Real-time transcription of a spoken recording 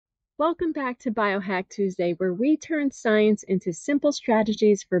Welcome back to Biohack Tuesday, where we turn science into simple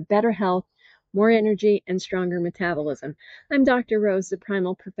strategies for better health, more energy, and stronger metabolism. I'm Dr. Rose, the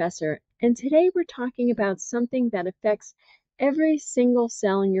Primal Professor, and today we're talking about something that affects every single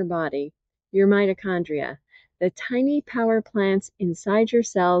cell in your body, your mitochondria, the tiny power plants inside your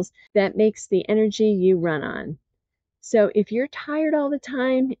cells that makes the energy you run on. So if you're tired all the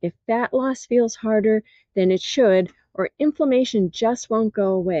time, if fat loss feels harder than it should, or inflammation just won't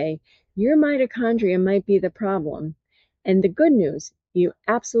go away, your mitochondria might be the problem. And the good news, you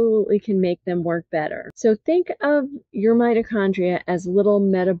absolutely can make them work better. So think of your mitochondria as little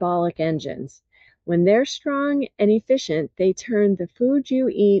metabolic engines. When they're strong and efficient, they turn the food you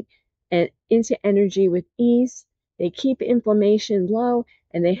eat into energy with ease. They keep inflammation low,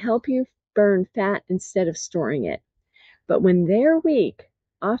 and they help you burn fat instead of storing it. But when they're weak,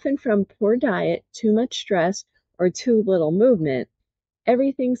 often from poor diet, too much stress, or too little movement,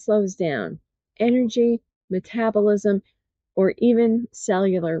 everything slows down: energy, metabolism, or even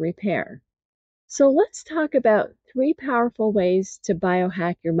cellular repair. So let's talk about 3 powerful ways to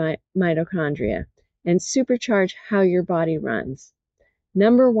biohack your mitochondria and supercharge how your body runs.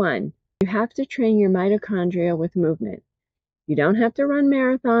 Number 1, you have to train your mitochondria with movement. You don't have to run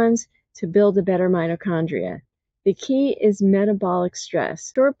marathons to build a better mitochondria. The key is metabolic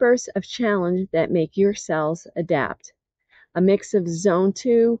stress, short bursts of challenge that make your cells adapt. A mix of zone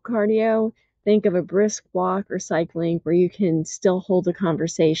 2 cardio, think of a brisk walk or cycling where you can still hold a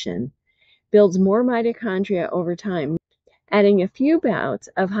conversation, builds more mitochondria over time. Adding a few bouts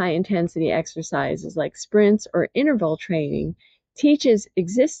of high-intensity exercises like sprints or interval training teaches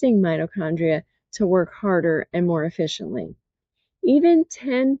existing mitochondria to work harder and more efficiently. Even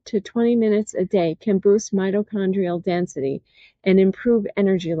 10 to 20 minutes a day can boost mitochondrial density and improve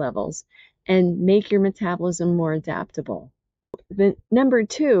energy levels and make your metabolism more adaptable. The number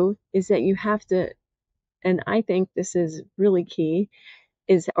 2 is that you have to, and I think this is really key,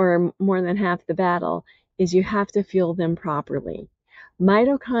 or more than half the battle, is you have to fuel them properly.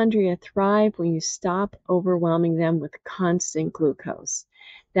 Mitochondria thrive when you stop overwhelming them with constant glucose.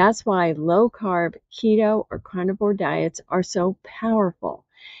 That's why low-carb, keto, or carnivore diets are so powerful.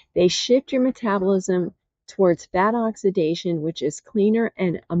 They shift your metabolism towards fat oxidation, which is cleaner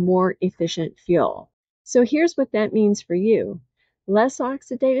and a more efficient fuel. So here's what that means for you. Less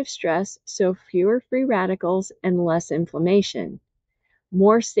oxidative stress, so fewer free radicals and less inflammation.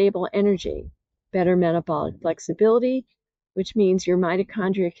 More stable energy, better metabolic flexibility, which means your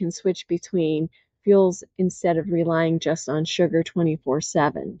mitochondria can switch between fuels instead of relying just on sugar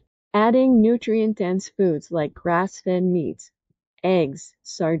 24/7. Adding nutrient-dense foods like grass-fed meats, eggs,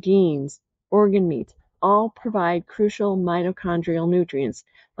 sardines, organ meats, all provide crucial mitochondrial nutrients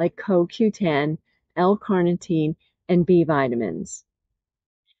like CoQ10, L-carnitine, and B vitamins.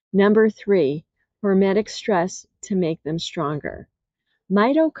 Number 3, hormetic stress to make them stronger.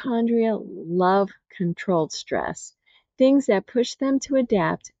 Mitochondria love controlled stress, things that push them to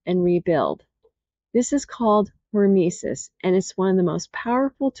adapt and rebuild. This is called hormesis, and it's one of the most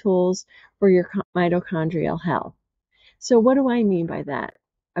powerful tools for your mitochondrial health. So what do I mean by that?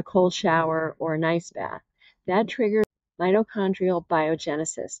 A cold shower or an ice bath. That triggers mitochondrial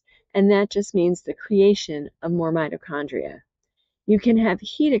biogenesis, and that just means the creation of more mitochondria. You can have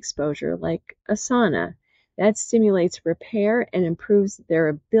heat exposure like a sauna. That stimulates repair and improves their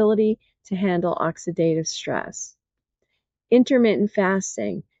ability to handle oxidative stress. Intermittent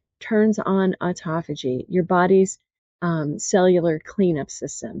fasting turns on autophagy, your body's cellular cleanup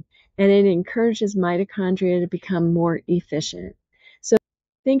system, and it encourages mitochondria to become more efficient. So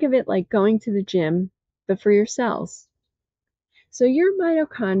think of it like going to the gym, but for your cells. So your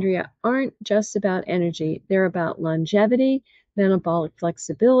mitochondria aren't just about energy, they're about longevity, metabolic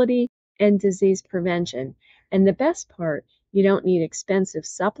flexibility, and disease prevention. And the best part, you don't need expensive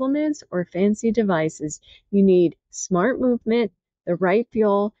supplements or fancy devices. You need smart movement, the right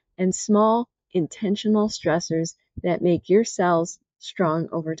fuel, and small, intentional stressors that make your cells strong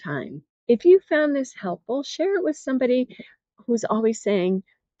over time. If you found this helpful, share it with somebody who's always saying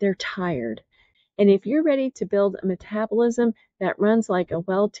they're tired. And if you're ready to build a metabolism that runs like a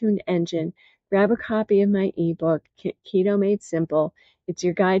well-tuned engine, grab a copy of my ebook, Keto Made Simple. It's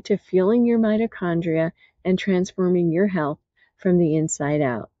your guide to fueling your mitochondria and transforming your health from the inside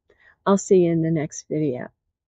out. I'll see you in the next video.